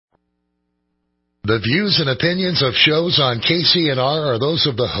The views and opinions of shows on KCNR are those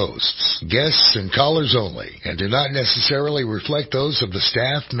of the hosts, guests, and callers only, and do not necessarily reflect those of the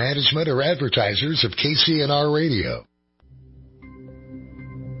staff, management, or advertisers of KCNR Radio.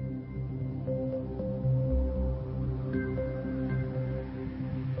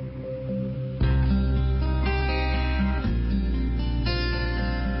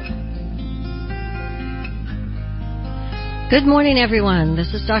 Good morning, everyone.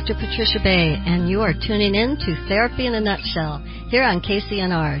 This is Dr. Patricia Bay, and you are tuning in to Therapy in a Nutshell here on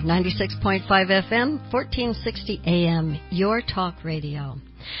KCNR 96.5 FM, 1460 AM, your talk radio.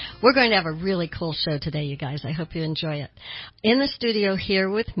 We're going to have a really cool show today, you guys. I hope you enjoy it. In the studio here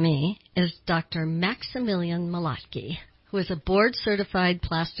with me is Dr. Maximilian Malotki, who is a board-certified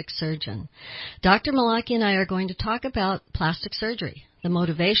plastic surgeon. Dr. Malotki and I are going to talk about plastic surgery, the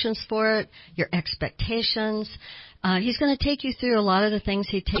motivations for it, your expectations. He's going to take you through a lot of the things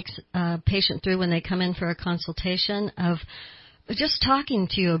he takes a patient through when they come in for a consultation, of just talking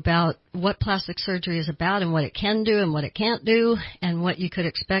to you about what plastic surgery is about and what it can do and what it can't do and what you could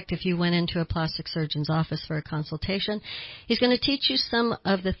expect if you went into a plastic surgeon's office for a consultation. He's going to teach you some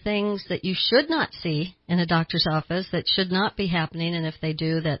of the things that you should not see in a doctor's office, that should not be happening, and if they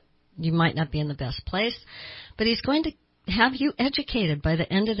do, that you might not be in the best place. But he's going to have you educated by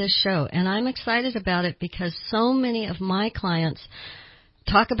the end of this show, and I'm excited about it because so many of my clients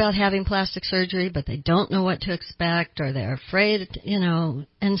talk about having plastic surgery, but they don't know what to expect, or they're afraid,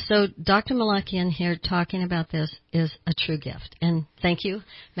 and so Dr. Malotki in here talking about this is a true gift. And thank you,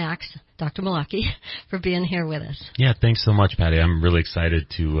 Dr. Malotki, for being here with us. Yeah, thanks so much, Patty. I'm really excited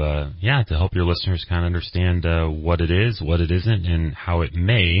to help your listeners kind of understand what it is, what it isn't, and how it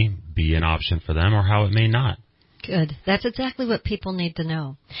may be an option for them or how it may not. Good. That's exactly what people need to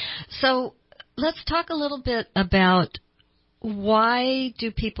know. So let's talk a little bit about why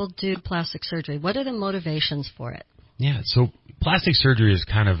do people do plastic surgery? What are the motivations for it? Yeah, so plastic surgery is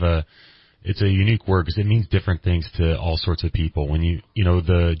kind of it's a unique word because it means different things to all sorts of people. When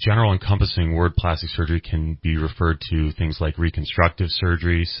the general encompassing word plastic surgery can be referred to things like reconstructive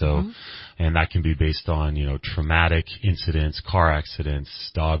surgery. So, and that can be based on, traumatic incidents, car accidents,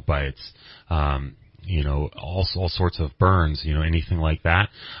 dog bites, all sorts of burns, anything like that.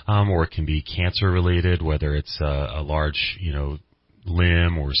 Or it can be cancer related, whether it's a large,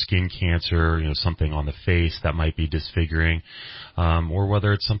 limb or skin cancer, something on the face that might be disfiguring, or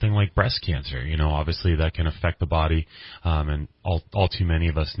whether it's something like breast cancer, obviously that can affect the body. And all too many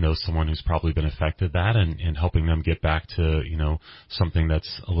of us know someone who's probably been affected that, and helping them get back to, something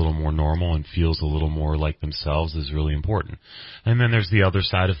that's a little more normal and feels a little more like themselves is really important. And then there's the other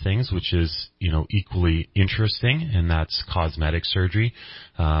side of things, which is, equally interesting, and that's cosmetic surgery,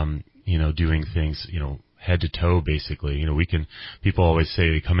 doing things, head to toe, basically. People always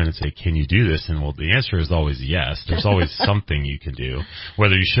say, they come in and say, can you do this? And well, the answer is always yes. There's always something you can do.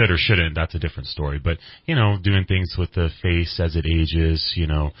 Whether you should or shouldn't, that's a different story. But, doing things with the face as it ages,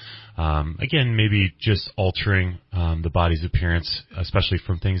 again, maybe just altering the body's appearance, especially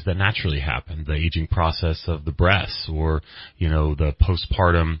from things that naturally happen, the aging process of the breasts, or, the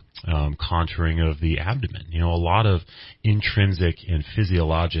postpartum contouring of the abdomen. A lot of intrinsic and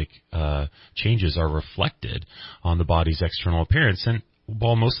physiologic changes are reflected on the body's external appearance. And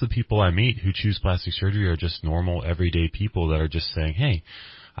while most of the people I meet who choose plastic surgery are just normal, everyday people that are just saying, hey,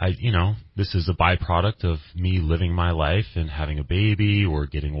 this is a byproduct of me living my life and having a baby or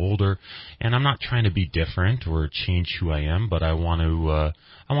getting older, and I'm not trying to be different or change who I am, but I want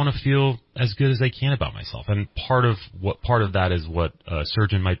to feel as good as I can about myself. And part of that is what a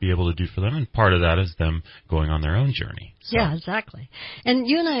surgeon might be able to do for them, and part of that is them going on their own journey. So. Yeah, exactly. And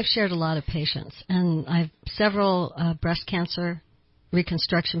you and I have shared a lot of patients, and I have several breast cancer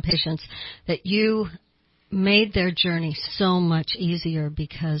reconstruction patients that you made their journey so much easier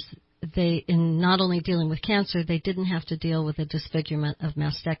because they, in not only dealing with cancer, they didn't have to deal with the disfigurement of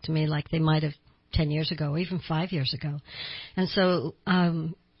mastectomy like they might have 10 years ago, or even 5 years ago. And so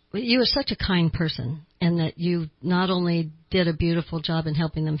you are such a kind person, and that you not only did a beautiful job in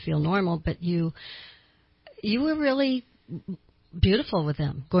helping them feel normal, but you were really beautiful with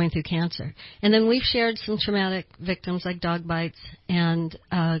them going through cancer. And then we've shared some traumatic victims like dog bites, and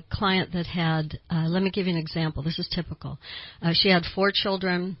a client that had, let me give you an example. This is typical. She had 4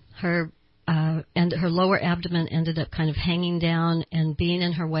 children. Her lower abdomen ended up kind of hanging down and being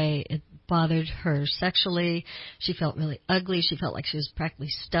in her way. It bothered her sexually. She felt really ugly. She felt like she was practically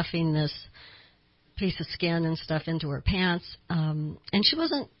stuffing this piece of skin and stuff into her pants. And she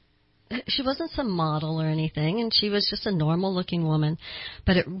wasn't some model or anything, and she was just a normal-looking woman,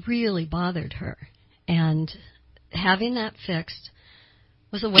 but it really bothered her. And having that fixed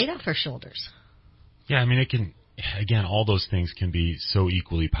was a weight off her shoulders. Yeah, I mean, it can, again, all those things can be so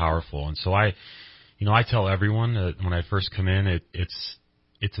equally powerful. And so I tell everyone that when I first come in,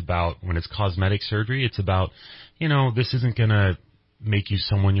 it's about, when it's cosmetic surgery, it's about, this isn't going to make you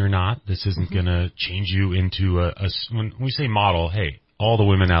someone you're not. This isn't going to change you into when we say model, hey, all the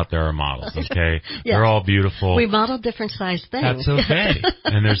women out there are models, okay? Yes. They're all beautiful. We model different size things. That's okay.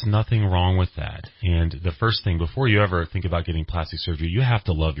 And there's nothing wrong with that. And the first thing, before you ever think about getting plastic surgery, you have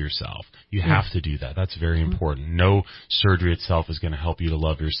to love yourself. You have to do that. That's very important. No surgery itself is going to help you to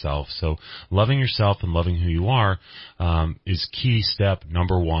love yourself. So loving yourself and loving who you are is key step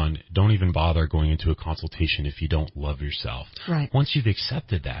number one. Don't even bother going into a consultation if you don't love yourself. Right. Once you've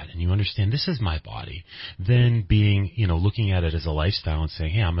accepted that and you understand this is my body, then being, looking at it as a lifestyle and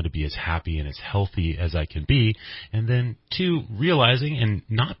saying, hey, I'm going to be as happy and as healthy as I can be. And then two, realizing and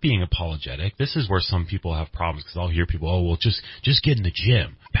not being apologetic. This is where some people have problems, because I'll hear people, oh, well, just get in the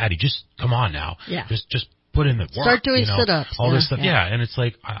gym. Patty, just come on now. Yeah. Just put in the work. Start doing sit-ups. All this stuff. Yeah. And it's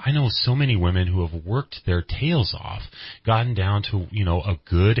like, I know so many women who have worked their tails off, gotten down to, a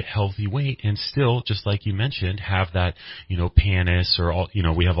good, healthy weight, and still, just like you mentioned, have that, PANIS or all,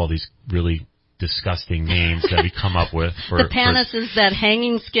 we have all these really disgusting names that we come up with. The PANIS is that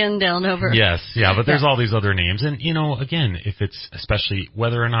hanging skin down over. Yes, yeah, but there's all these other names. And, again, if it's, especially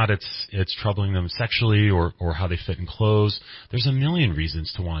whether or not it's troubling them sexually or how they fit in clothes, there's a million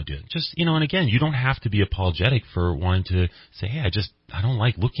reasons to want to do it. Just, and again, you don't have to be apologetic for wanting to say, hey, I don't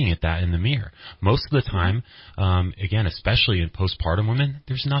like looking at that in the mirror. Most of the time, again, especially in postpartum women,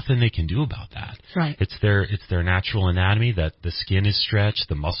 there's nothing they can do about that. Right. It's their natural anatomy that the skin is stretched,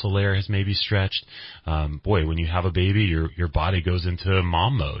 the muscle layer has maybe stretched. When you have a baby, your body goes into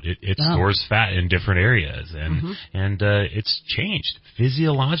mom mode. It stores fat in different areas, and it's changed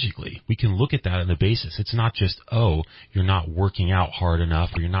physiologically. We can look at that on the basis. It's not just, oh, you're not working out hard enough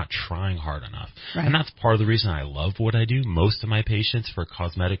or you're not trying hard enough. Right. And that's part of the reason I love what I do. Most of my patients, for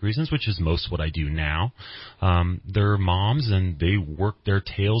cosmetic reasons, which is most what I do now, they're moms and they work their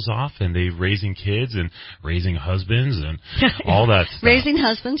tails off and they're raising kids and raising husbands and all that stuff. Raising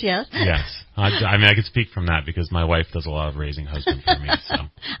husbands, yes. Yes. I can speak from that because my wife does a lot of raising husbands for me. So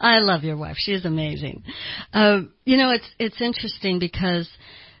I love your wife. She is amazing. It's interesting because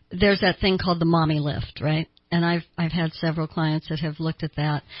there's that thing called the mommy lift, right? And I've had several clients that have looked at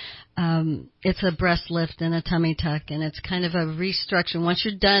that. It's a breast lift and a tummy tuck, and it's kind of a restructuring. Once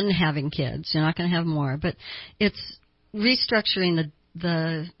you're done having kids, you're not going to have more, but it's restructuring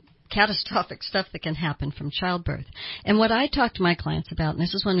the catastrophic stuff that can happen from childbirth. And what I talk to my clients about, and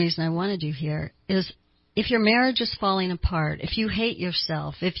this is one reason I wanted you here, is if your marriage is falling apart, if you hate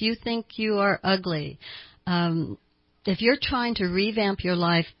yourself, if you think you are ugly, if you're trying to revamp your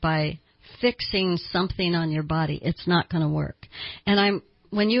life by fixing something on your body, it's not going to work. And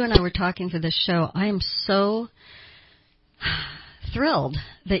when you and I were talking for this show, I am so thrilled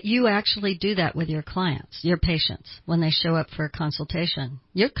that you actually do that with your clients, your patients, when they show up for a consultation.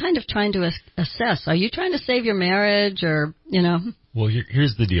 You're kind of trying to assess, are you trying to save your marriage or, Well,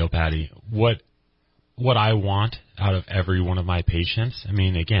 here's the deal, Patty. What I want out of every one of my patients, I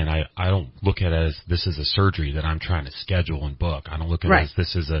mean, again, I don't look at it as this is a surgery that I'm trying to schedule and book. I don't look at it as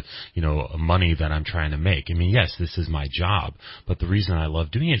this is a money that I'm trying to make. I mean, yes, this is my job, but the reason I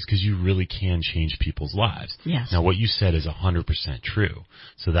love doing it is because you really can change people's lives. Yes. Now, what you said is 100% true.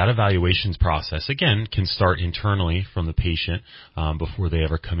 So that evaluations process, again, can start internally from the patient before they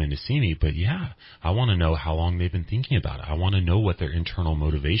ever come in to see me. But yeah, I want to know how long they've been thinking about it. I want to know what their internal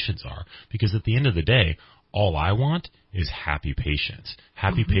motivations are, because at the end of the day, all I want is happy patients.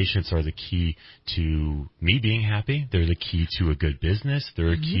 Happy patients are the key to me being happy. They're the key to a good business.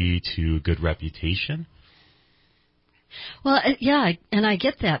 They're a key to a good reputation. Well, yeah, and I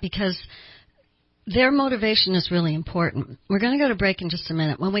get that because their motivation is really important. We're going to go to break in just a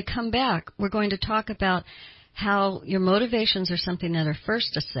minute. When we come back, we're going to talk about how your motivations are something that are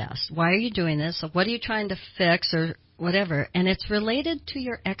first assessed. Why are you doing this? What are you trying to fix or whatever? And it's related to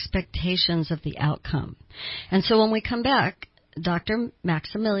your expectations of the outcome. And so when we come back, Dr.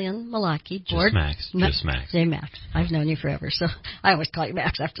 Maximilian Malachy, Just Max. Say Max. I've known you forever, so I always call you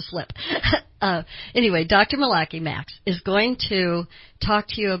Max. I have to slip. Anyway, Dr. Malachy, Max, is going to talk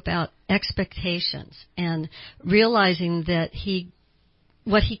to you about expectations and realizing that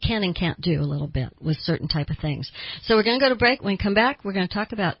what he can and can't do a little bit with certain type of things. So we're going to go to break. When we come back, we're going to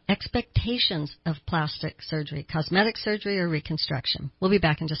talk about expectations of plastic surgery, cosmetic surgery, or reconstruction. We'll be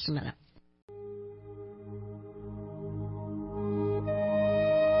back in just a minute.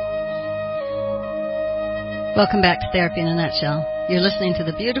 Welcome back to Therapy in a Nutshell. You're listening to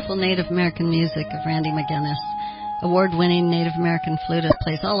the beautiful Native American music of Randy McGinnis, award-winning Native American flutist,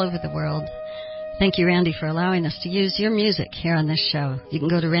 plays all over the world. Thank you, Randy, for allowing us to use your music here on this show. You can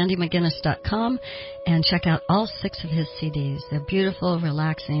go to randymcginnis.com and check out all 6 of his CDs. They're beautiful,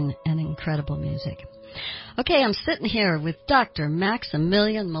 relaxing, and incredible music. Okay, I'm sitting here with Dr.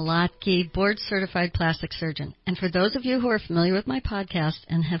 Maximilian Malotki, board-certified plastic surgeon. And for those of you who are familiar with my podcast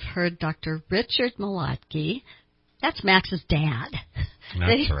and have heard Dr. Richard Malotki, that's Max's dad.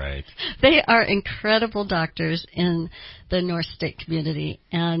 That's right. They are incredible doctors in the North State community,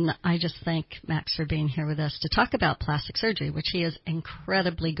 and I just thank Max for being here with us to talk about plastic surgery, which he is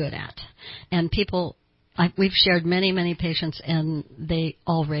incredibly good at. And we've shared many, many patients, and they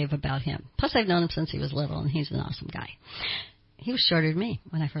all rave about him. Plus, I've known him since he was little, and he's an awesome guy. He was shorter than me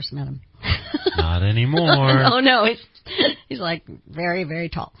when I first met him. Not anymore. No, he's like very, very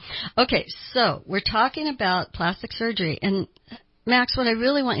tall. Okay, so we're talking about plastic surgery, and Max, what I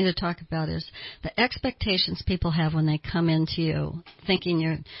really want you to talk about is the expectations people have when they come into you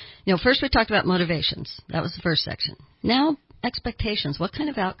thinking first we talked about motivations. That was the first section. Now, expectations. What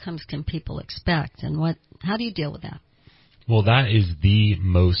kind of outcomes can people expect, and how do you deal with that? Well, that is the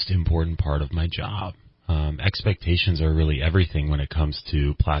most important part of my job. Expectations are really everything when it comes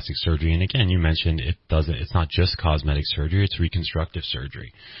to plastic surgery. And again, you mentioned it's not just cosmetic surgery, it's reconstructive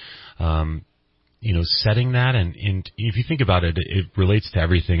surgery. Setting that, and if you think about it, it relates to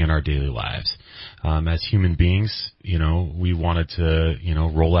everything in our daily lives. As human beings, we wanted to,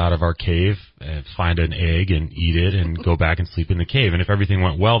 roll out of our cave and find an egg and eat it and go back and sleep in the cave. And if everything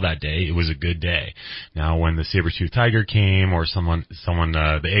went well that day, it was a good day. Now, when the saber-toothed tiger came or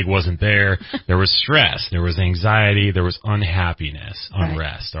the egg wasn't there, there was stress, there was anxiety, there was unhappiness,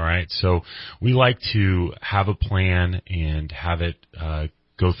 unrest. All right. So we like to have a plan and have it,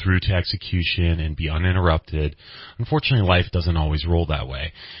 go through to execution and be uninterrupted. Unfortunately, life doesn't always roll that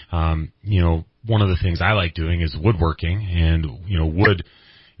way. One of the things I like doing is woodworking, and, wood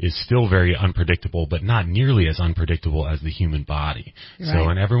is still very unpredictable, but not nearly as unpredictable as the human body. Right. So,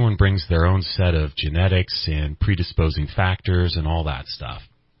 and everyone brings their own set of genetics and predisposing factors and all that stuff.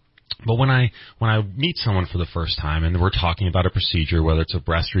 But when I meet someone for the first time and we're talking about a procedure, whether it's a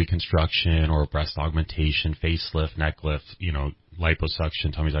breast reconstruction or a breast augmentation, facelift, neck lift,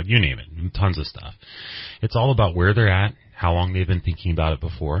 liposuction, tummy tuck, you name it, tons of stuff. It's all about where they're at, how long they've been thinking about it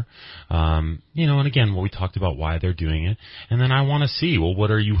before, and again, what we talked about, why they're doing it. And then I want to see, well, what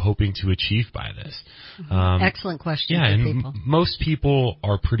are you hoping to achieve by this? Excellent question. Yeah, and people. Most people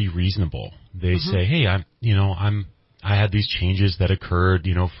are pretty reasonable. They say, hey, I had these changes that occurred,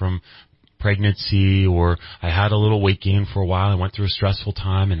 from pregnancy, or I had a little weight gain for a while. I went through a stressful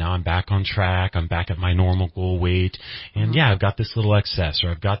time, and now I'm back on track. I'm back at my normal goal weight. And I've got this little excess, or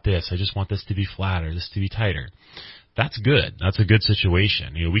I've got this. I just want this to be flatter, this to be tighter. That's good. That's a good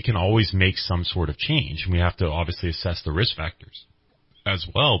situation. We can always make some sort of change. We have to obviously assess the risk factors as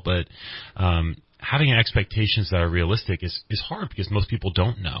well. But, having expectations that are realistic is hard because most people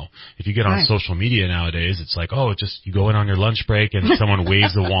don't know. If you get on social media nowadays, it's like, you go in on your lunch break and someone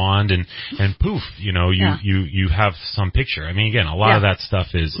waves a wand and poof, you have some picture. I mean, again, a lot of that stuff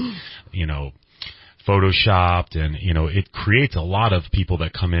is, photoshopped, and it creates a lot of people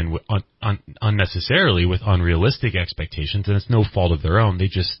that come in with unnecessarily with unrealistic expectations, and it's no fault of their own. They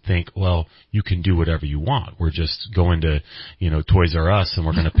just think, well, you can do whatever you want. We're just going to Toys R Us, and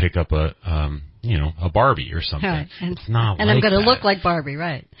we're going to pick up a Barbie or something. Right. It's not and like I'm going to that. Look like Barbie,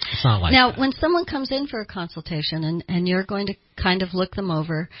 right? It's not like now, that. when someone comes in for a consultation and you're going to kind of look them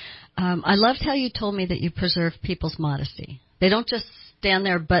over, I loved how you told me that you preserve people's modesty. They don't just stand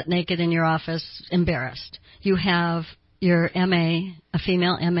there butt naked in your office embarrassed. You have your MA, a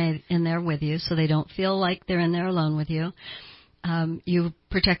female MA, in there with you, so they don't feel like they're in there alone with you. You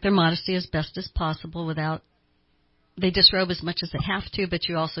protect their modesty as best as possible they disrobe as much as they have to, but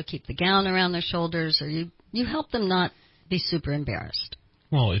you also keep the gown around their shoulders, or you help them not be super embarrassed.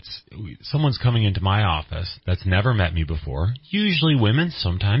 Well, someone's coming into my office that's never met me before, usually women,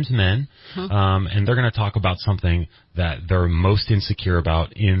 sometimes men, and they're going to talk about something that they're most insecure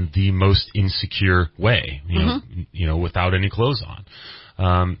about in the most insecure way, without any clothes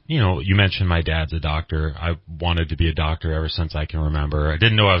on. You mentioned my dad's a doctor. I wanted to be a doctor ever since I can remember. I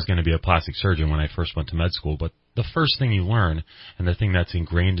didn't know I was going to be a plastic surgeon when I first went to med school, but the first thing you learn, and the thing that's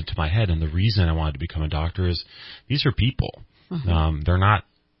ingrained into my head, and the reason I wanted to become a doctor is these are people. They're not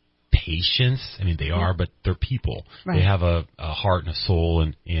patients. I mean, they are, but they're people. Right. They have a heart and a soul,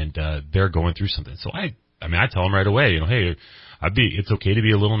 and they're going through something. So I tell them right away, hey, it's okay to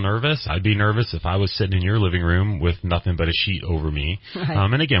be a little nervous. I'd be nervous if I was sitting in your living room with nothing but a sheet over me. Right.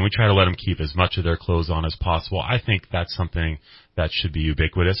 And again, we try to let them keep as much of their clothes on as possible. I think that's something that should be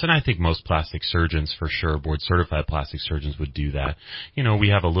ubiquitous. And I think most plastic surgeons, for sure, board certified plastic surgeons would do that. We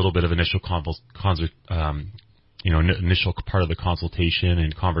have a little bit of initial initial part of the consultation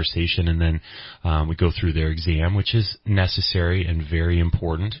and conversation, and then we go through their exam, which is necessary and very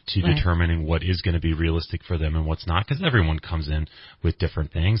important to right. determining what is going to be realistic for them and what's not, because everyone comes in with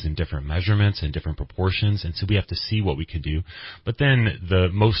different things and different measurements and different proportions, and so we have to see what we can do. But then the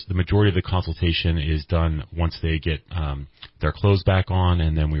majority of the consultation is done once they get their clothes back on,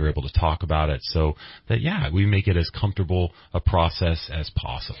 and then we were able to talk about it, so that, we make it as comfortable a process as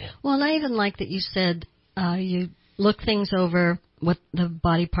possible. Well, and I even like that you said you look things over, what the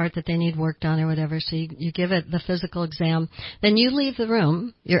body part that they need worked on or whatever, so you give it the physical exam. Then you leave the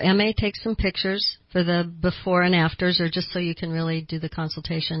room. Your MA takes some pictures for the before and afters, or just so you can really do the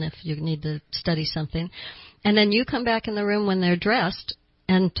consultation if you need to study something. And then you come back in the room when they're dressed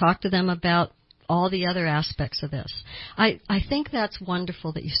and talk to them about all the other aspects of this. I think that's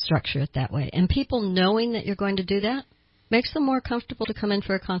wonderful that you structure it that way. And people knowing that you're going to do that makes them more comfortable to come in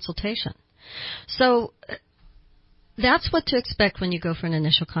for a consultation. So that's what to expect when you go for an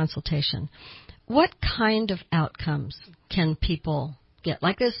initial consultation. What kind of outcomes can people get?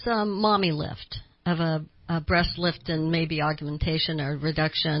 Like this mommy lift of a breast lift and maybe augmentation or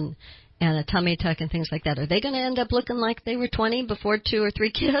reduction and a tummy tuck and things like that. Are they going to end up looking like they were 20 before 2 or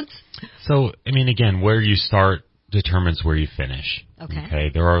 3 kids? So, again, where you start determines where you finish.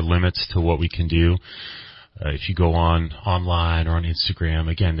 Okay. There are limits to what we can do. If you go online or on Instagram,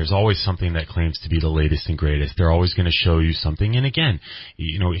 again, there's always something that claims to be the latest and greatest. They're always going to show you something. And again,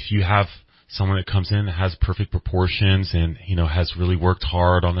 if you have someone that comes in that has perfect proportions and, has really worked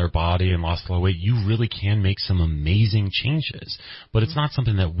hard on their body and lost a lot of weight, you really can make some amazing changes. But it's not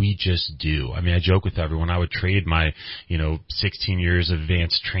something that we just do. I joke with everyone. I would trade my, 16 years of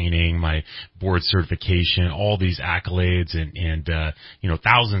advanced training, my board certification, all these accolades and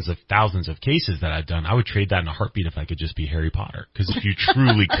thousands of cases that I've done. I would trade that in a heartbeat if I could just be Harry Potter. Because if you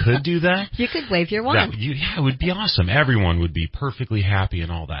truly could do that, you could wave your wand. It would be awesome. Everyone would be perfectly happy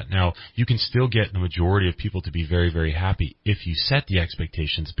and all that. Now, you can still get the majority of people to be very, very happy if you set the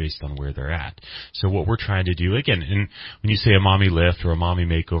expectations based on where they're at. So what we're trying to do, again, and when you say a mommy lift or a mommy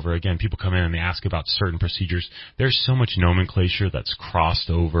makeover, again, people come in and they ask about certain procedures. There's so much nomenclature that's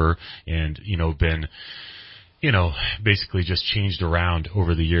crossed over and, been, basically just changed around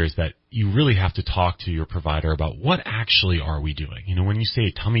over the years that you really have to talk to your provider about what actually are we doing. When you say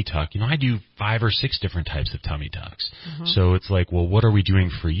a tummy tuck, I do 5 or 6 different types of tummy tucks. Mm-hmm. So it's like, well, what are we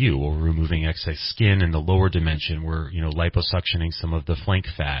doing for you? Well, we're removing excess skin in the lower dimension. We're, liposuctioning some of the flank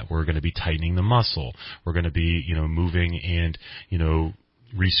fat. We're going to be tightening the muscle. We're going to be, moving and,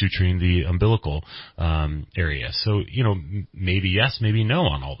 resuturing the umbilical area. So, maybe yes, maybe no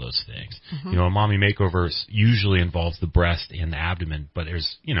on all those things. Mm-hmm. A mommy makeover usually involves the breast and the abdomen, but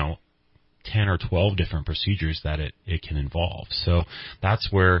there's, 10 or 12 different procedures that it can involve. So that's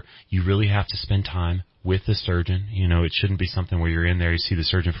where you really have to spend time with the surgeon. It shouldn't be something where you're in there, you see the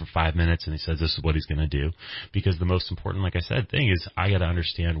surgeon for 5 minutes and he says this is what he's going to do. Because the most important, like I said, thing is I got to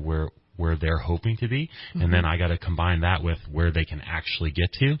understand where they're hoping to be, and mm-hmm. then I got to combine that with where they can actually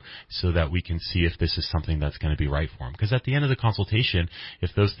get to so that we can see if this is something that's going to be right for them. Because at the end of the consultation,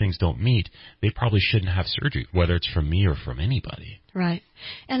 if those things don't meet, they probably shouldn't have surgery, whether it's from me or from anybody. Right.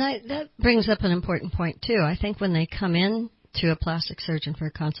 And that brings up an important point, too. I think when they come in to a plastic surgeon for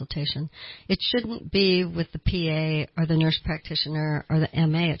a consultation, it shouldn't be with the PA or the nurse practitioner or the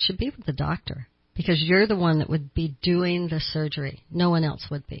MA. It should be with the doctor. Because you're the one that would be doing the surgery. No one else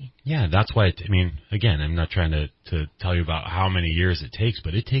would be. Yeah, that's why, again, I'm not trying to tell you about how many years it takes,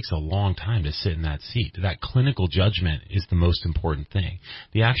 but it takes a long time to sit in that seat. That clinical judgment is the most important thing.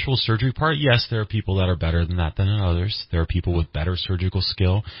 The actual surgery part, yes, there are people that are better than that than others. There are people with better surgical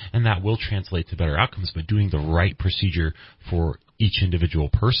skill, and that will translate to better outcomes, but doing the right procedure for each individual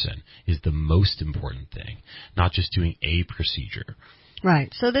person is the most important thing, not just doing a procedure.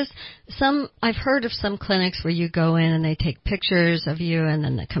 Right. So I've heard of some clinics where you go in and they take pictures of you and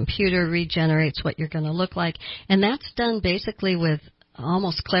then the computer regenerates what you're going to look like. And that's done basically with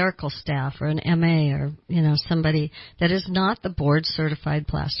almost clerical staff or an MA or, somebody that is not the board certified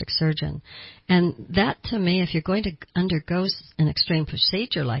plastic surgeon. And that to me, if you're going to undergo an extreme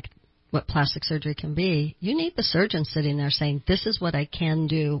procedure like what plastic surgery can be, you need the surgeon sitting there saying, this is what I can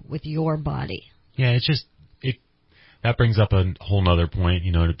do with your body. Yeah, that brings up a whole nother point.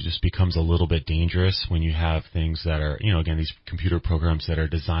 It just becomes a little bit dangerous when you have things that are, again, these computer programs that are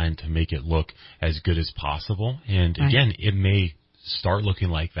designed to make it look as good as possible. And again, it may start looking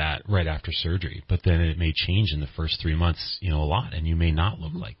like that right after surgery, but then it may change in the first 3 months, a lot, and you may not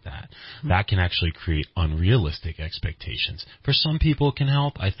look like that. That can actually create unrealistic expectations. For some people, it can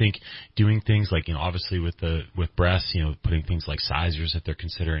help. I think doing things like, obviously with breasts, putting things like sizers if they're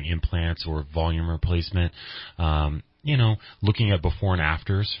considering implants or volume replacement, looking at before and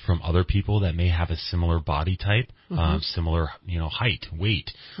afters from other people that may have a similar body type, similar, height,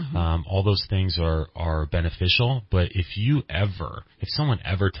 weight. All those things are beneficial. But if someone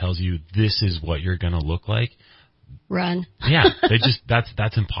ever tells you this is what you're going to look like, run. Yeah,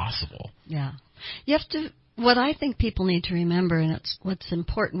 that's impossible. Yeah. You have to, what I think people need to remember, and it's what's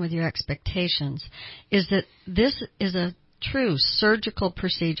important with your expectations, is that this is a true surgical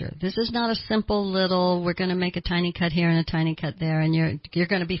procedure. This is not a simple little, we're going to make a tiny cut here and a tiny cut there, and you're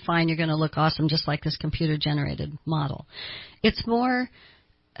going to be fine, you're going to look awesome, just like this computer-generated model. It's more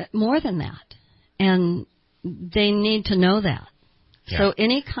than that, and they need to know that. Yeah. So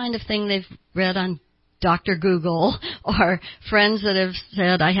any kind of thing they've read on Dr. Google or friends that have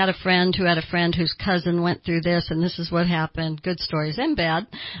said, I had a friend who had a friend whose cousin went through this, and this is what happened, good stories and bad,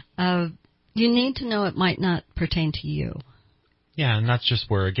 you need to know it might not pertain to you. Yeah, and that's just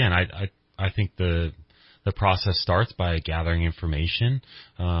where, again, I think the process starts by gathering information,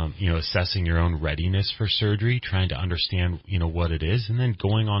 assessing your own readiness for surgery, trying to understand, what it is, and then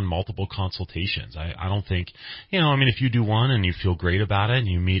going on multiple consultations. I don't think, if you do one and you feel great about it and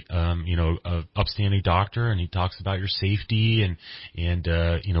you meet, a upstanding doctor and he talks about your safety and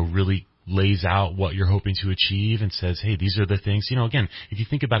really lays out what you're hoping to achieve and says, hey, these are the things, again, if you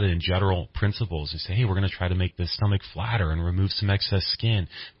think about it in general principles, you say, hey, we're going to try to make the stomach flatter and remove some excess skin,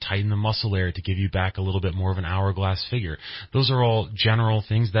 tighten the muscle area to give you back a little bit more of an hourglass figure. Those are all general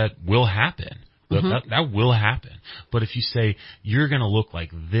things that will happen. That will happen. But if you say, you're going to look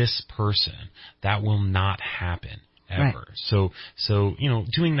like this person, that will not happen. Ever. Right. So,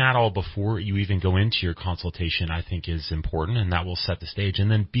 doing that all before you even go into your consultation, I think is important, and that will set the stage.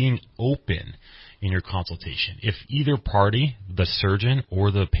 And then being open in your consultation. If either party, the surgeon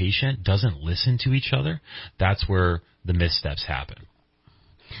or the patient, doesn't listen to each other, that's where the missteps happen.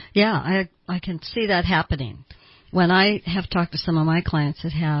 Yeah, I can see that happening. When I have talked to some of my clients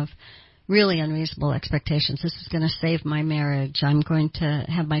that have really unreasonable expectations. This is going to save my marriage. I'm going to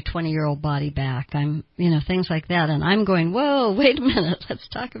have my 20-year-old body back. Things like that. And I'm going, whoa, wait a minute. Let's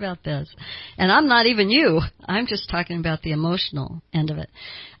talk about this. And I'm not even you. I'm just talking about the emotional end of it.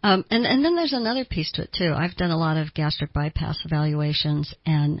 And then there's another piece to it, too. I've done a lot of gastric bypass evaluations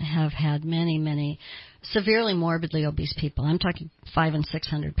and have had many, many severely morbidly obese people. I'm talking 500 and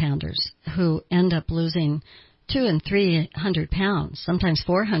 600 pounders who end up losing 200 and 300 pounds, sometimes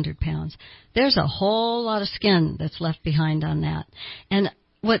 400 pounds. There's a whole lot of skin that's left behind on that. And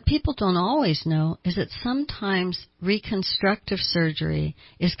what people don't always know is that sometimes reconstructive surgery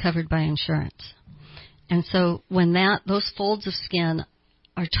is covered by insurance. And so when those folds of skin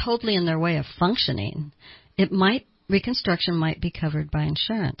are totally in their way of functioning, reconstruction might be covered by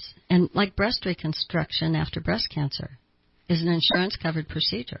insurance. And like breast reconstruction after breast cancer is an insurance covered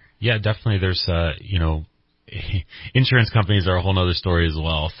procedure. Yeah, definitely. There's, insurance companies are a whole other story as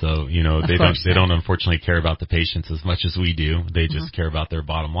well. So, they don't unfortunately care about the patients as much as we do. They just care about their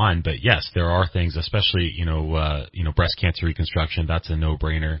bottom line. But yes, there are things, especially, breast cancer reconstruction. That's a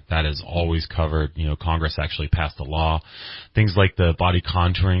no-brainer. That is always covered. Congress actually passed a law. Things like the body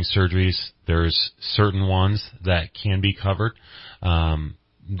contouring surgeries, there's certain ones that can be covered.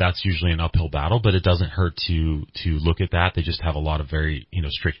 That's usually an uphill battle, but it doesn't hurt to look at that. They just have a lot of very,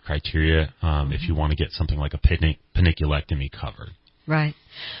 strict criteria if you want to get something like a paniculectomy covered. Right.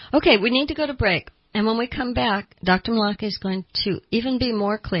 Okay, we need to go to break. And when we come back, Dr. Mlake is going to even be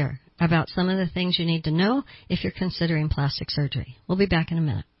more clear about some of the things you need to know if you're considering plastic surgery. We'll be back in a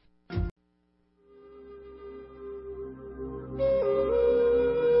minute.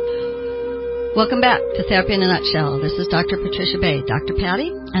 Welcome back to Therapy in a Nutshell. This is Dr. Patricia Bay, Dr. Patty,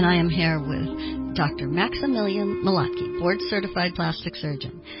 and I am here with Dr. Maximilian Mlake, board-certified plastic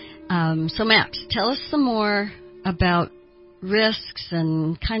surgeon. So, Max, tell us some more about risks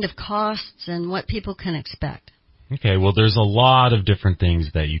and kind of costs and what people can expect. Okay, well, there's a lot of different things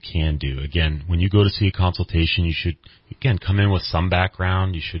that you can do. Again, when you go to see a consultation, you should, again, come in with some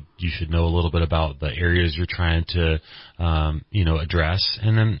background. You should know a little bit about the areas you're trying to, address.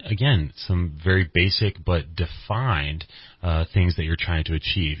 And then again, some very basic but defined, things that you're trying to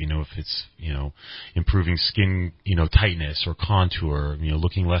achieve. If it's, improving skin, tightness or contour,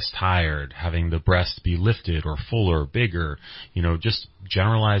 looking less tired, having the breast be lifted or fuller, bigger, just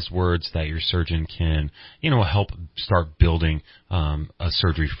generalized words that your surgeon can, help start building, a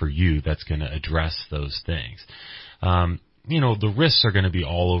surgery for you that's going to address those things. The risks are going to be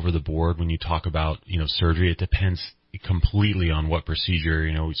all over the board when you talk about, surgery. It depends completely on what procedure.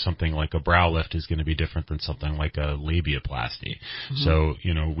 Something like a brow lift is going to be different than something like a labiaplasty. Mm-hmm. So,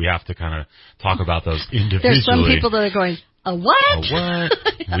 we have to kind of talk about those individually. There's some people that are going, a what? A what?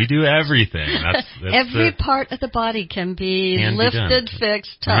 We do everything. That's every part of the body can be lifted,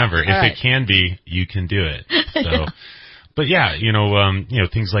 fixed, tough. Remember, if it can be, you can do it. So, but yeah,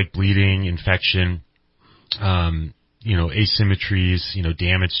 things like bleeding, infection, asymmetries,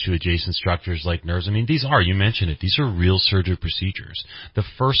 damage to adjacent structures like nerves. I mean, you mentioned it, these are real surgery procedures. The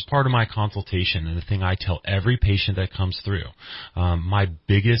first part of my consultation, and the thing I tell every patient that comes through, my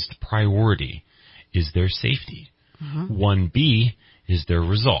biggest priority is their safety. Mm-hmm. 1B is their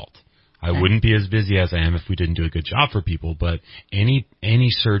result. I wouldn't be as busy as I am if we didn't do a good job for people, but any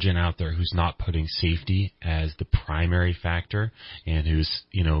surgeon out there who's not putting safety as the primary factor and who's,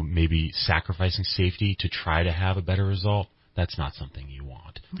 maybe sacrificing safety to try to have a better result, that's not something you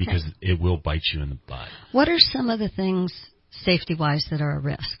want because it will bite you in the butt. What are some of the things safety-wise that are a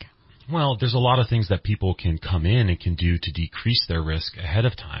risk? Well, there's a lot of things that people can come in and can do to decrease their risk ahead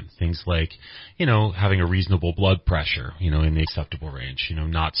of time. Things like, having a reasonable blood pressure, in the acceptable range,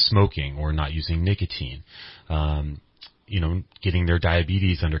 not smoking or not using nicotine, getting their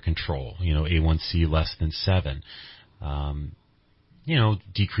diabetes under control, A1C less than 7,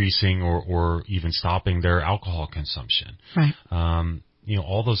 decreasing or even stopping their alcohol consumption. Right.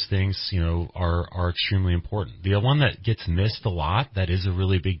 All those things, are extremely important. The one that gets missed a lot that is a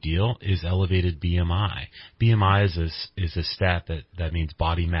really big deal is elevated BMI. BMI is a stat that means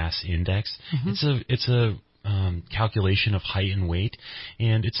body mass index. Mm-hmm. It's a calculation of height and weight,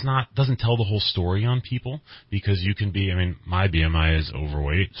 and doesn't tell the whole story on people because you can be, my BMI is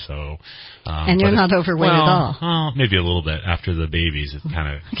overweight, so. And you're not overweight at all. Well, maybe a little bit after the babies. It's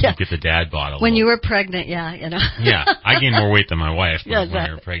kind of, you get the dad bod when you were pregnant, yeah. Yeah, I gained more weight than my wife when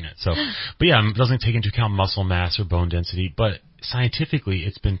exactly. I was pregnant. So, but yeah, it doesn't take into account muscle mass or bone density, but scientifically,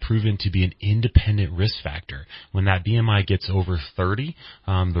 it's been proven to be an independent risk factor. When that BMI gets over 30,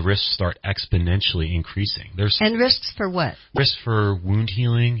 the risks start exponentially increasing. And risks for what? Risks for wound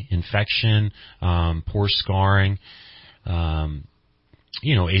healing, infection, poor scarring,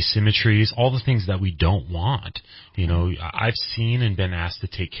 asymmetries, all the things that we don't want. I've seen and been asked to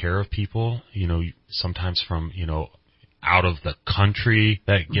take care of people, sometimes from, out of the country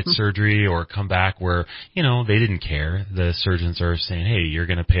that get surgery or come back where, they didn't care. The surgeons are saying, hey, you're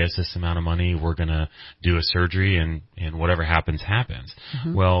going to pay us this amount of money. We're going to do a surgery and whatever happens, happens.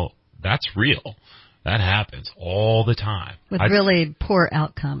 Mm-hmm. Well, that's real. That happens all the time. With really poor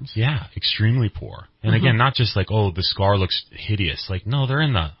outcomes. Yeah, extremely poor. And again, not just like, oh, the scar looks hideous. Like, no, they're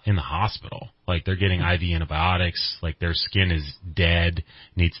in the hospital. Like, they're getting IV antibiotics. Like, their skin is dead,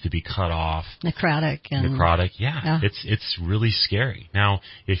 needs to be cut off. Necrotic. Yeah. It's really scary. Now,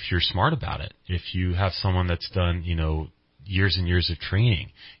 if you're smart about it, if you have someone that's done, years and years of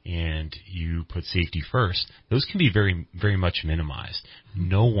training and you put safety first, those can be very, very much minimized.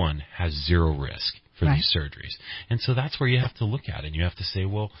 No one has zero risk for these surgeries. And so that's where you have to look at it. And you have to say,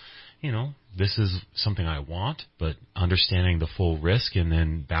 well, this is something I want, but understanding the full risk and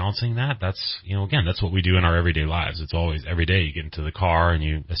then balancing that's, again, that's what we do in our everyday lives. It's always every day you get into the car and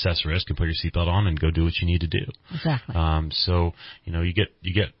you assess risk and put your seatbelt on and go do what you need to do. Exactly. So, you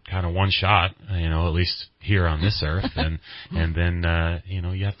get kind of one shot, at least here on this earth and then,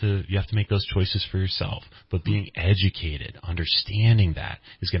 you have to make those choices for yourself. But being educated, understanding that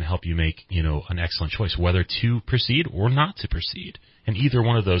is going to help you make, an excellent choice, whether to proceed or not to proceed. And either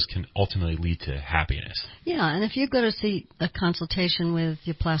one of those can ultimately lead to happiness. Yeah, and if you go to see a consultation with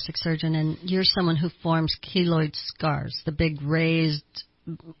your plastic surgeon and you're someone who forms keloid scars, the big raised,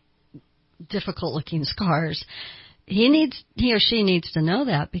 difficult-looking scars, he or she needs to know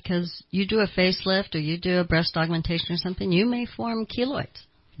that because you do a facelift or you do a breast augmentation or something, you may form keloids.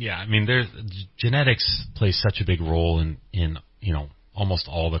 Yeah, genetics plays such a big role in almost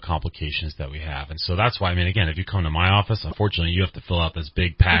all the complications that we have. And so that's why, again, if you come to my office, unfortunately, you have to fill out this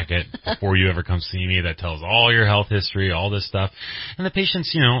big packet before you ever come see me that tells all your health history, all this stuff. And the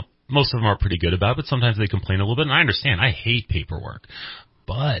patients, most of them are pretty good about it, but sometimes they complain a little bit. And I understand. I hate paperwork.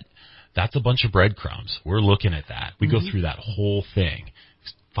 But That's a bunch of breadcrumbs. We're looking at that. We go through that whole thing,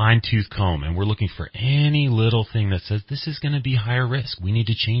 fine-tooth comb, and we're looking for any little thing that says this is going to be higher risk. We need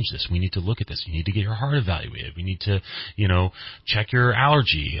to change this. We need to look at this. You need to get your heart evaluated. We need to, check your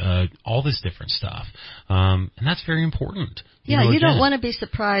allergy, all this different stuff. And that's very important. You don't want to be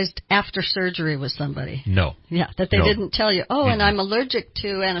surprised after surgery with somebody. No. Yeah, that they didn't tell you, and I'm allergic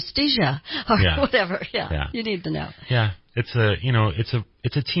to anesthesia or whatever. Yeah, you need to know. Yeah. It's a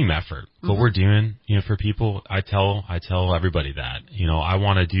team effort. What we're doing, for people, I tell everybody that, I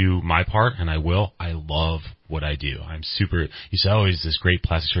want to do my part, and I will. I love what I do. I'm super, you say, he's this great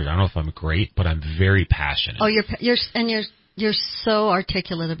plastic surgeon. I don't know if I'm great, but I'm very passionate. Oh, you're so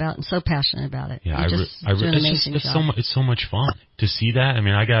articulate about and so passionate about it. Yeah, do an amazing job. It's so much fun to see that. I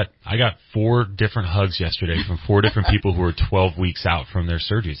mean, I got 4 different hugs yesterday from 4 different people who are 12 weeks out from their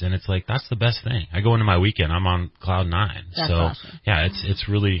surgeries, and it's like that's the best thing. I go into my weekend, I'm on cloud 9. That's so awesome. yeah, it's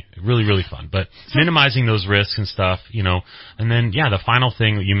really really really fun. But minimizing those risks and stuff, and then the final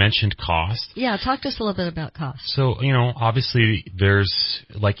thing you mentioned, cost. Yeah, talk to us a little bit about cost. So obviously there's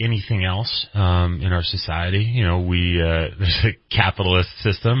like anything else in our society. There's a capitalist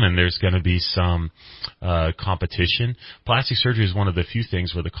system, and there's going to be some competition. Plastic surgery is one of the few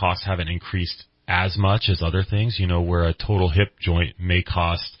things where the costs haven't increased as much as other things, where a total hip joint may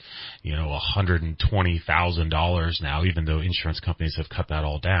cost, $120,000 now, even though insurance companies have cut that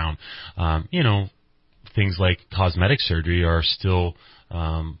all down. Things like cosmetic surgery are still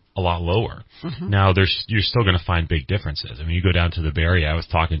a lot lower. Now, you're still going to find big differences. I mean, you go down to the Bay Area. I was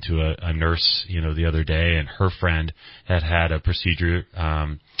talking to a nurse, the other day, and her friend had a procedure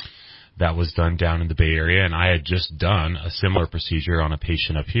that was done down in the Bay Area, and I had just done a similar procedure on a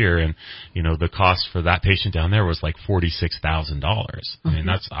patient up here, and the cost for that patient down there was like $46,000. I mean,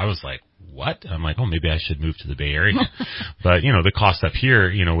 I was like, what? I'm like, maybe I should move to the Bay Area. But the cost up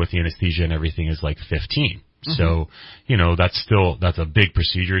here, with the anesthesia and everything, is like $15,000. So, that's a big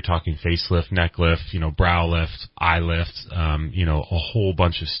procedure. You're talking facelift, neck lift, brow lift, eye lift, a whole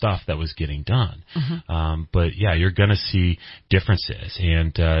bunch of stuff that was getting done. But you're going to see differences.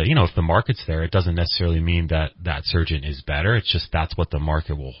 And, if the market's there, it doesn't necessarily mean that surgeon is better. It's just that's what the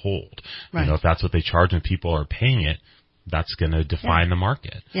market will hold. Right. If that's what they charge and people are paying it, that's going to define the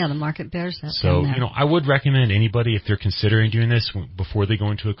market. Yeah, the market bears that. So, I would recommend anybody, if they're considering doing this before they go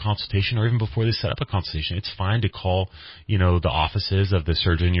into a consultation or even before they set up a consultation, it's fine to call, the offices of the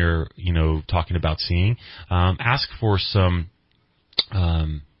surgeon you're, talking about seeing. Ask for some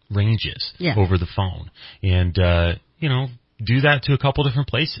ranges over the phone. And, do that to a couple different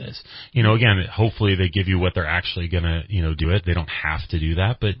places. Again, hopefully they give you what they're actually going to, do it. They don't have to do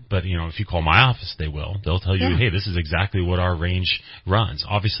that, but, if you call my office, they will. They'll tell you, hey, this is exactly what our range runs.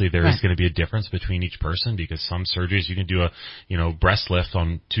 Obviously, there is going to be a difference between each person because some surgeries you can do a, breast lift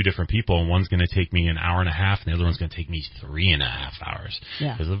on 2 different people, and one's going to take me an hour and a half, and the other one's going to take me 3.5 hours.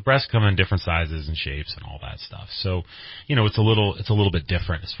 Because the breasts come in different sizes and shapes and all that stuff. So, it's a little bit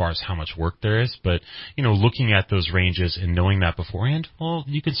different as far as how much work there is, but, looking at those ranges and knowing that beforehand, well,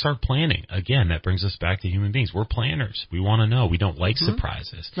 you can start planning. Again, that brings us back to human beings. We're planners. We want to know. We don't like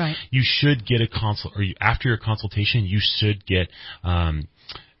surprises. Right. You should get after your consultation, you should get an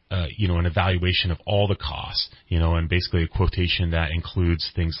evaluation of all the costs, and basically a quotation that includes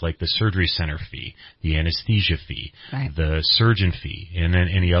things like the surgery center fee, the anesthesia fee, the surgeon fee, and then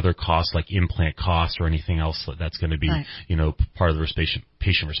any other costs like implant costs or anything else that's going to be, part of the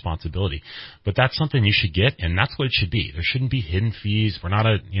patient responsibility. But that's something you should get, and that's what it should be. There shouldn't be hidden fees. We're not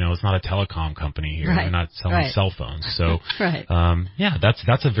it's not a telecom company here. We're not selling cell phones. So,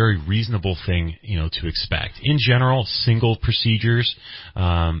 that's a very reasonable thing, to expect. In general, single procedures,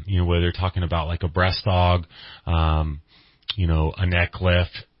 whether they're talking about like a breast aug, a neck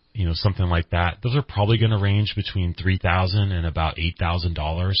lift, something like that. Those are probably going to range between $3,000 and about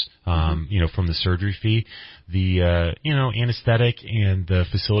 $8,000, from the surgery fee. The, anesthetic and the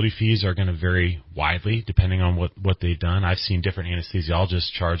facility fees are going to vary widely depending on what they've done. I've seen different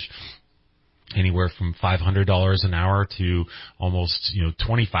anesthesiologists charge anywhere from $500 an hour to almost,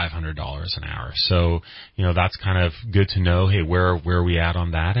 $2,500 an hour. So, that's kind of good to know. Hey, where are we at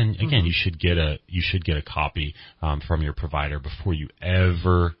on that? And again, you should get a copy, from your provider before you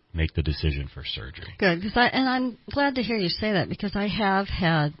ever make the decision for surgery. Good. And I'm glad to hear you say that because I have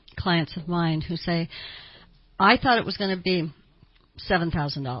had clients of mine who say, I thought it was going to be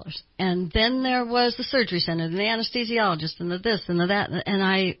 $7,000. And then there was the surgery center, and the anesthesiologist, and the this and the that, and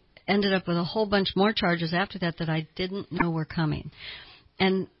I ended up with a whole bunch more charges after that I didn't know were coming.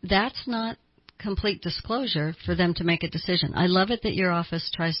 And that's not complete disclosure for them to make a decision. I love it that your office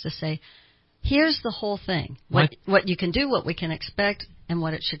tries to say, here's the whole thing, what you can do, what we can expect, and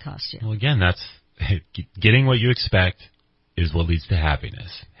what it should cost you. Well, again, that's getting what you expect is what leads to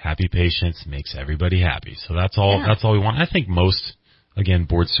happiness. Happy patients makes everybody happy. So that's all. Yeah. That's all we want. I think most, again,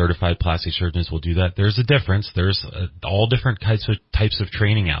 board certified plastic surgeons will do that. There's a difference. There's all different types of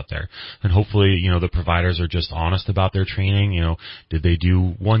training out there, and hopefully, the providers are just honest about their training. Did they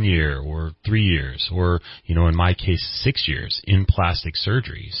do 1 year or 3 years, or in my case, 6 years in plastic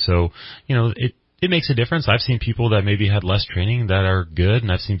surgery? So it makes a difference. I've seen people that maybe had less training that are good,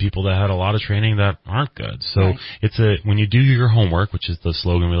 and I've seen people that had a lot of training that aren't good. So right. when you do your homework, which is the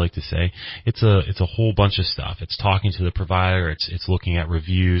slogan we like to say, it's a whole bunch of stuff. It's talking to the provider, it's looking at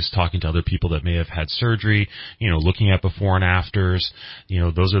reviews, talking to other people that may have had surgery, looking at before and afters.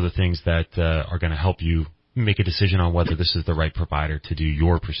 Those are the things that are going to help you make a decision on whether this is the right provider to do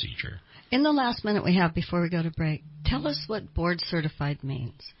your procedure. In the last minute we have before we go to break, tell us what board certified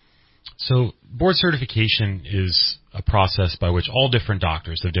means. So board certification is a process by which all different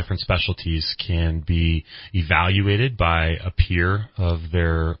doctors of different specialties can be evaluated by a peer of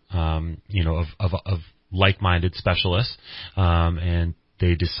their, of like-minded specialists, and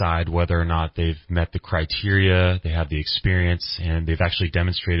they decide whether or not they've met the criteria, they have the experience, and they've actually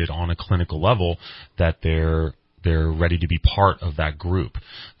demonstrated on a clinical level that they're ready to be part of that group.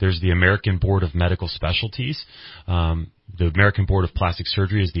 There's the American Board of Medical Specialties. The American Board of Plastic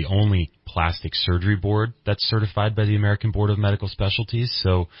Surgery is the only plastic surgery board that's certified by the American Board of Medical Specialties.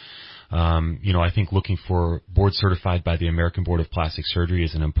 So, I think looking for board certified by the American Board of Plastic Surgery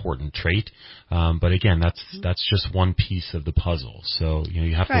is an important trait. But again, that's just one piece of the puzzle. So,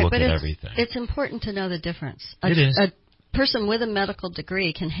 you have to look at everything. It's important to know the difference. It is. A person with a medical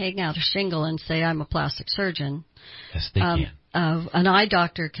degree can hang out a shingle and say, I'm a plastic surgeon. Yes, they can. An eye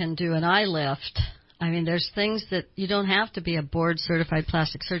doctor can do an eye lift. I mean, there's things that you don't have to be a board-certified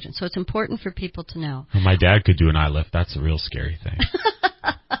plastic surgeon. So it's important for people to know. Well, my dad could do an eye lift. That's a real scary thing.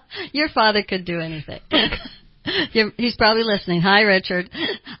 Your father could do anything. He's probably listening. Hi, Richard.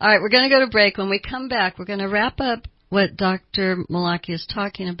 All right, we're going to go to break. When we come back, we're going to wrap up what Dr. Mulaki is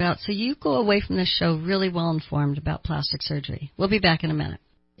talking about, so you go away from this show really well informed about plastic surgery. We'll be back in a minute.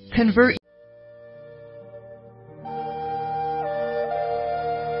 Convert.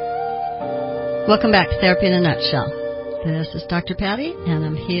 Welcome back to Therapy in a Nutshell. This is Dr. Patty, and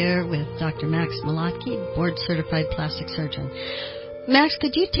I'm here with Dr. Max Mulaki, board-certified plastic surgeon. Max,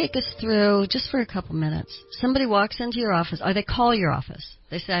 could you take us through, just for a couple minutes, somebody walks into your office, or they call your office.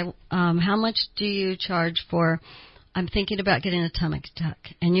 They say, how much do you charge for, I'm thinking about getting a tummy tuck.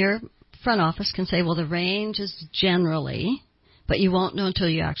 And your front office can say, well, the range is generally, but you won't know until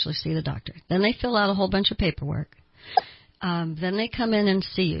you actually see the doctor. Then they fill out a whole bunch of paperwork. Then they come in and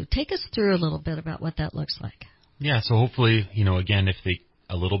see you. Take us through a little bit about what that looks like. Yeah, so hopefully, again, if they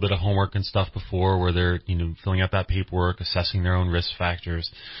a little bit of homework and stuff before where they're, filling out that paperwork, assessing their own risk factors,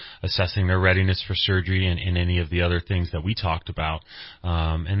 assessing their readiness for surgery and any of the other things that we talked about.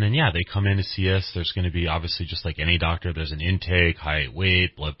 And then, they come in to see us. There's going to be, obviously, just like any doctor, there's an intake, height,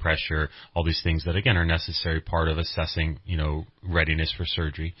 weight, blood pressure, all these things that, again, are necessary part of assessing, readiness for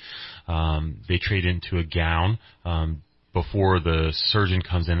surgery. They trade into a gown. Before the surgeon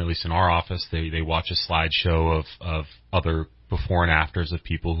comes in, at least in our office, they watch a slideshow of other before and afters of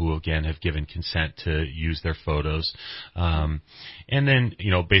people who, again, have given consent to use their photos. And then,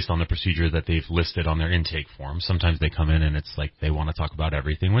 based on the procedure that they've listed on their intake form, sometimes they come in and it's like they want to talk about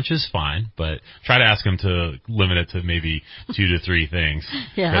everything, which is fine, but try to ask them to limit it to maybe 2 to 3 things.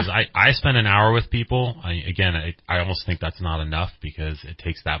 Yeah. Because I spend an hour with people. I almost think that's not enough because it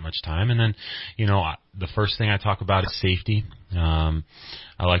takes that much time. And then, the first thing I talk about is safety.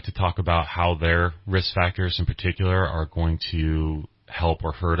 I like to talk about how their risk factors in particular are going to help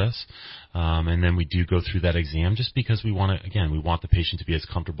or hurt us. And then we do go through that exam just because we want the patient to be as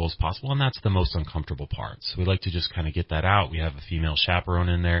comfortable as possible, and that's the most uncomfortable part. So we like to just kind of get that out. We have a female chaperone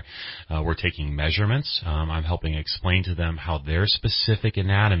in there. We're taking measurements. I'm helping explain to them how their specific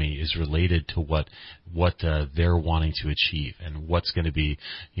anatomy is related to what they're wanting to achieve and what's going to be,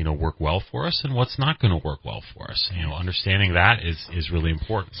 work well for us and what's not going to work well for us. Understanding that is really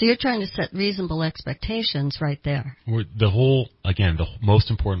important. So you're trying to set reasonable expectations right there. The most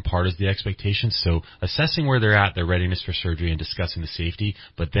important part is the expectations. So assessing where they're at, their readiness for surgery, and discussing the safety.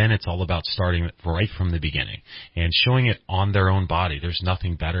 But then it's all about starting right from the beginning and showing it on their own body. There's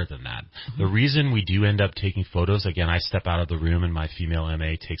nothing better than that. Mm-hmm. The reason we do end up taking photos, again, I step out of the room and my female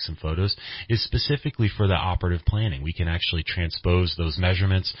MA takes some photos, is specifically for the operative planning. We can actually transpose those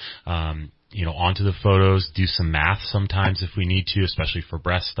measurements onto the photos, do some math sometimes if we need to, especially for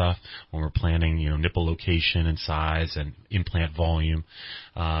breast stuff when we're planning, nipple location and size and implant volume.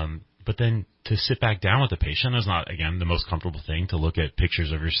 But then to sit back down with the patient is not, again, the most comfortable thing to look at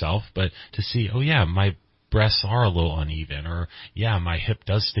pictures of yourself, but to see, oh yeah, my breasts are a little uneven, or yeah, my hip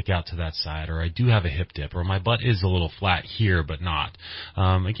does stick out to that side, or I do have a hip dip, or my butt is a little flat here, but not.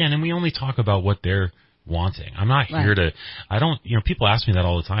 Again, and we only talk about what they're wanting. I'm not here to, people ask me that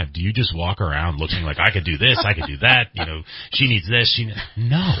all the time. Do you just walk around looking like I could do this, I could do that, she needs this,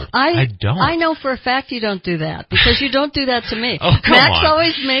 no, I don't. I know for a fact you don't do that, because you don't do that to me. Oh, come Max on.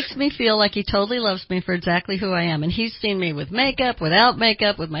 always makes me feel like he totally loves me for exactly who I am, and he's seen me with makeup, without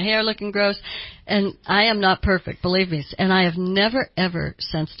makeup, with my hair looking gross, and I am not perfect, believe me, and I have never, ever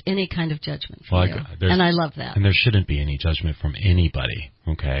sensed any kind of judgment from you, and I love that. And there shouldn't be any judgment from anybody,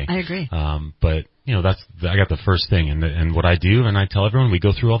 okay? I agree. But, I got the first thing, and what I do, and I tell everyone, we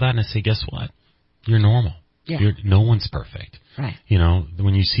go through all that, and I say, guess what? You're normal. Yeah. No one's perfect. Right.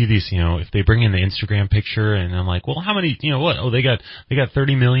 When you see these, if they bring in the Instagram picture, and I'm like, well, how many, what? Oh, they got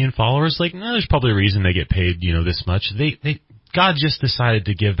 30 million followers. Like, no, there's probably a reason they get paid, this much. God just decided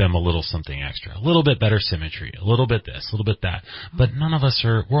to give them a little something extra, a little bit better symmetry, a little bit this, a little bit that. But none of us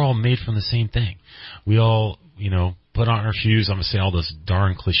we're all made from the same thing. We all, put on our shoes. I'm going to say all those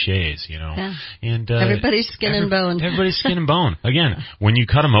darn cliches, Yeah. And, everybody's skin and bone. Everybody's skin and bone. Again, when you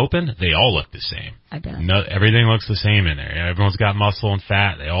cut them open, they all look the same. I bet. Everything looks the same in there. Everyone's got muscle and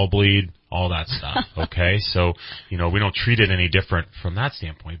fat. They all bleed, all that stuff. Okay. So, we don't treat it any different from that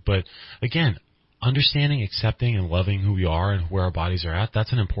standpoint. But again, understanding, accepting, and loving who we are and where our bodies are at,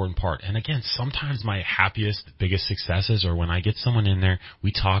 that's an important part. And again, sometimes my happiest, biggest successes are when I get someone in there,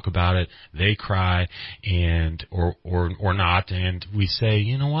 we talk about it, they cry, and or not, and we say,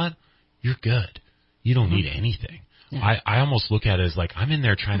 you know what? You're good. You don't need anything. Yeah. I almost look at it as like I'm in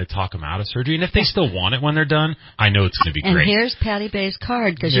there trying to talk them out of surgery, and if they still want it when they're done, I know it's going to be great. And here's Patty Bay's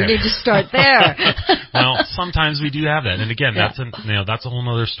card, because you need to start there. Well, sometimes we do have that, and again, that's a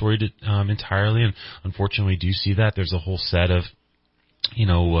whole other story entirely. And unfortunately, we do see that there's a whole set of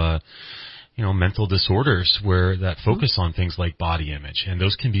mental disorders where that focus on things like body image, and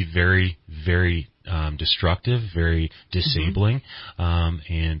those can be very, very destructive, very disabling.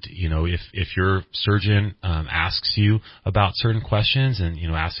 And if your surgeon asks you about certain questions and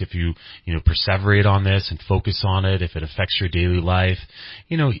asks if you perseverate on this and focus on it, if it affects your daily life,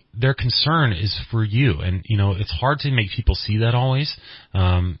 their concern is for you. And it's hard to make people see that always,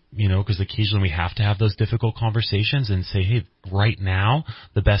 because occasionally we have to have those difficult conversations and say, hey, right now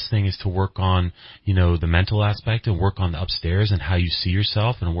the best thing is to work on the mental aspect and work on the upstairs and how you see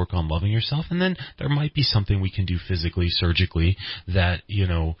yourself and work on loving yourself. And then there might be something we can do physically, surgically that,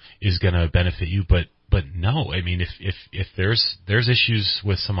 is going to benefit you. But no, I mean, if there's issues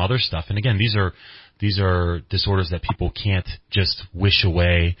with some other stuff, and again, these are disorders that people can't just wish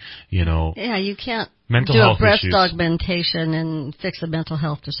away, Yeah, you can't mental do health a breast issues. augmentation and fix a mental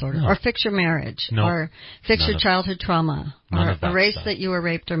health disorder, or fix your marriage, or fix your childhood trauma, or erase that you were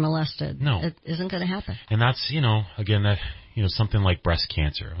raped or molested. No. It isn't going to happen. And that's, again, that, something like breast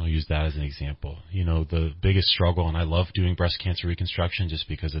cancer. I'll use that as an example. The biggest struggle, and I love doing breast cancer reconstruction just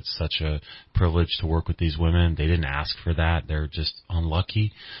because it's such a privilege to work with these women. They didn't ask for that. They're just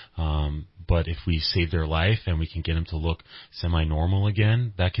unlucky. But if we save their life and we can get them to look semi-normal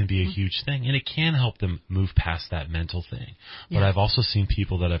again, that can be a huge thing. And it can help them move past that mental thing. Yeah. But I've also seen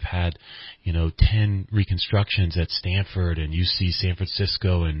people that have had, 10 reconstructions at Stanford and UC San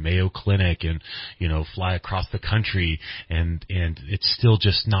Francisco and Mayo Clinic and, fly across the country and it's still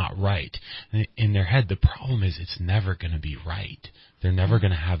just not right. In their head, the problem is it's never going to be right. They're never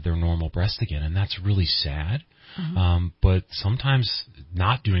going to have their normal breast again. And that's really sad. But sometimes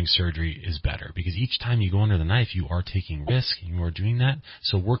not doing surgery is better because each time you go under the knife, you are taking risk and you are doing that.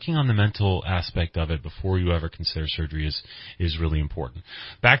 So working on the mental aspect of it before you ever consider surgery is really important.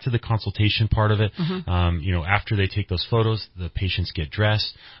 Back to the consultation part of it. After they take those photos, the patients get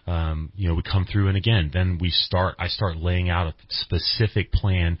dressed. We come through, and again, then I start laying out a specific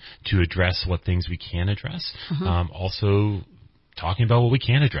plan to address what things we can address. Also talking about what we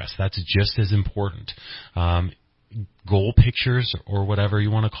can address. That's just as important. Goal pictures or whatever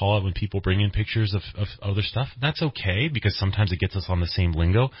you want to call it when people bring in pictures of other stuff, that's okay because sometimes it gets us on the same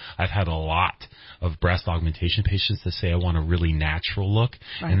lingo. I've had a lot of breast augmentation patients that say I want a really natural look,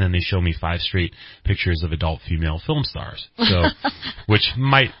 right. And then they show me 5 straight pictures of adult female film stars. So, which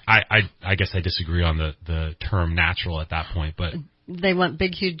might, I guess I disagree on the term natural at that point, but they want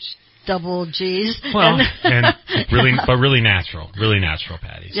big, huge double G's. Well, but really natural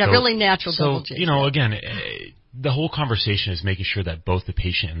patties. Yeah, so, really natural double G's. Again, the whole conversation is making sure that both the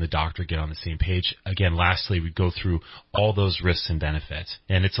patient and the doctor get on the same page. Again, lastly, we go through all those risks and benefits,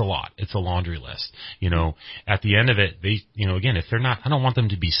 and it's a lot. It's a laundry list. At the end of it, they, again, if they're not, I don't want them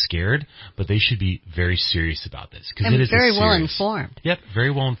to be scared, but they should be very serious about this because it is very well informed. Yep,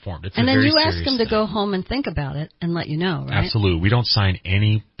 very well informed. It's and then you ask them to thing. go home and think about it and let you know, right? Absolutely. We don't sign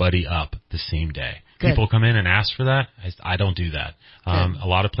anybody up the same day. Good. People come in and ask for that. I don't do that. A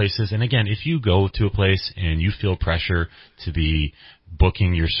lot of places, and again, if you go to a place and you feel pressure to be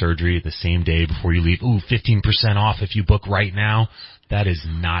booking your surgery the same day before you leave, 15% off if you book right now, that is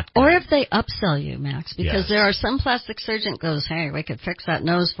not good. Or if they upsell you, Max, because Yes. there are some plastic surgeon goes, hey, we could fix that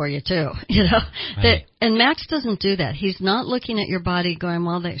nose for you too, Right. And Max doesn't do that. He's not looking at your body going,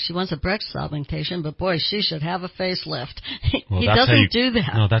 well, she wants a breast augmentation, but boy, she should have a facelift. Well, he that's how doesn't do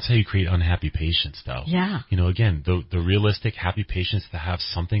that. No, that's how you create unhappy patients, though. Yeah. Again, the realistic, happy patients that have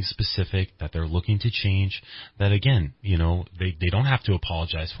something specific that they're looking to change, that again, they don't have to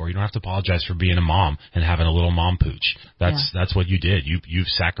apologize for. You don't have to apologize for being a mom and having a little mom pooch. That's what you did. You've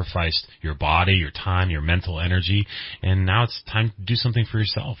sacrificed your body, your time, your mental energy, and now it's time to do something for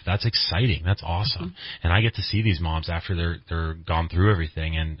yourself. That's exciting. That's awesome. Mm-hmm. And I get to see these moms after they're gone through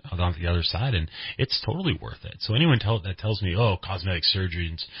everything and gone to the other side, and it's totally worth it. So anyone that tells me, cosmetic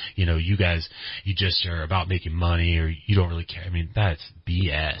surgeons, you guys, you just are about making money or you don't really care. I mean, that's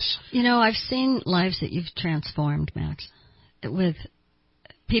BS. I've seen lives that you've transformed, Max, with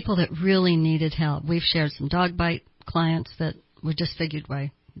people that really needed help. We've shared some dog bite clients that were disfigured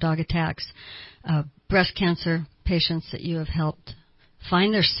by dog attacks, breast cancer patients that you have helped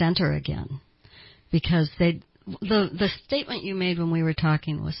find their center again, because the statement you made when we were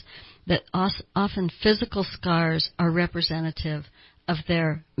talking was that often physical scars are representative of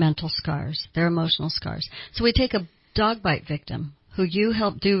their mental scars, their emotional scars. So we take a dog bite victim who you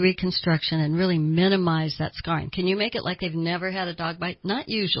help do reconstruction and really minimize that scarring. Can you make it like they've never had a dog bite? Not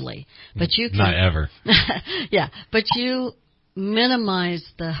usually, but you can. Not ever. Yeah, but you minimize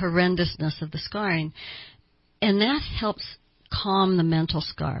the horrendousness of the scarring, and that helps calm the mental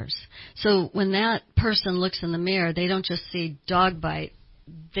scars. So when that person looks in the mirror, they don't just see dog bite.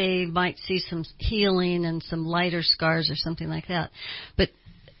 They might see some healing and some lighter scars or something like that. But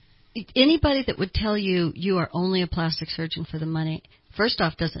anybody that would tell you you are only a plastic surgeon for the money, first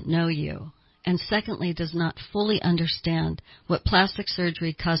off, doesn't know you, and secondly, does not fully understand what plastic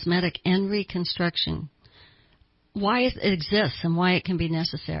surgery, cosmetic, and reconstruction, why it exists and why it can be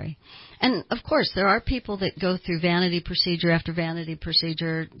necessary. And, of course, there are people that go through vanity procedure after vanity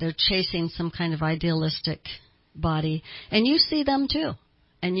procedure. They're chasing some kind of idealistic body, and you see them too.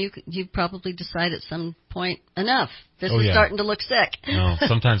 And you probably decide at some point, enough. This is starting to look sick. No,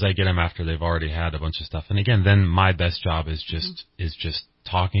 sometimes I get them after they've already had a bunch of stuff. And again, then my best job is just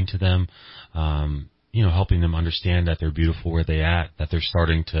talking to them, helping them understand that they're beautiful where they at, that they're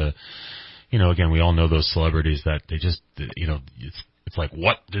starting to, again, we all know those celebrities that they just, it's like,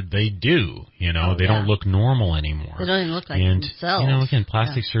 what did they do? They don't look normal anymore. They don't even look like themselves. Again,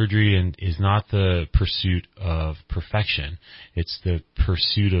 plastic surgery is not the pursuit of perfection. It's the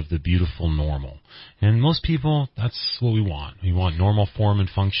pursuit of the beautiful normal. And most people, that's what we want. We want normal form and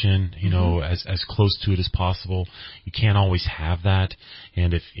function, as close to it as possible. You can't always have that.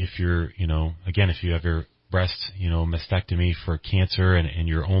 And if you're, again, if you have your breast, mastectomy for cancer and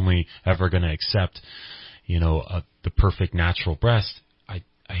you're only ever going to accept the perfect natural breast, I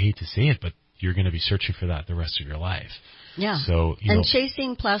hate to say it, but you're going to be searching for that the rest of your life. Yeah. So, and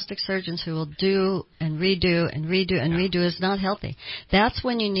chasing plastic surgeons who will do and redo and redo and redo is not healthy. That's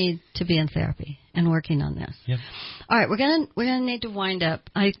when you need to be in therapy and working on this. Yep. All right, we're gonna need to wind up.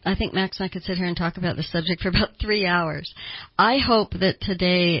 I think Max and I could sit here and talk about this subject for about 3 hours. I hope that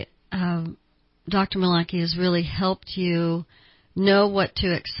today Dr. Malarkey has really helped you know what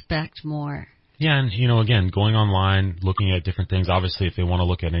to expect more. Yeah, and, again, going online, looking at different things. Obviously, if they want to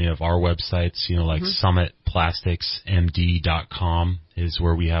look at any of our websites, like summitplasticsmd.com is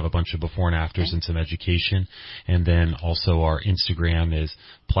where we have a bunch of before and afters and some education. And then also our Instagram is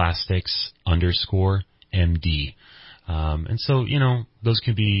plastics_MD. And so, those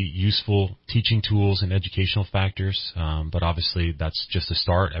can be useful teaching tools and educational factors. But obviously, that's just a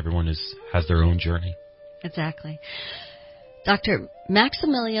start. Everyone has their own journey. Exactly. Dr.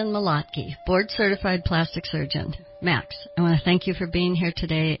 Maximilian Malarkey, board-certified plastic surgeon. Max, I want to thank you for being here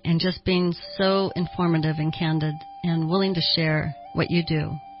today and just being so informative and candid and willing to share what you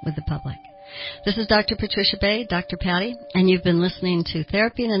do with the public. This is Dr. Patricia Bay, Dr. Patty, and you've been listening to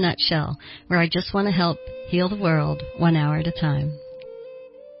Therapy in a Nutshell, where I just want to help heal the world 1 hour at a time.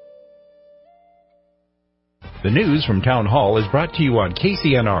 The news from Town Hall is brought to you on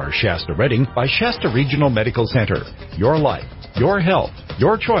KCNR Shasta Redding by Shasta Regional Medical Center. Your life, your health,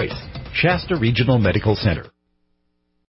 your choice. Shasta Regional Medical Center.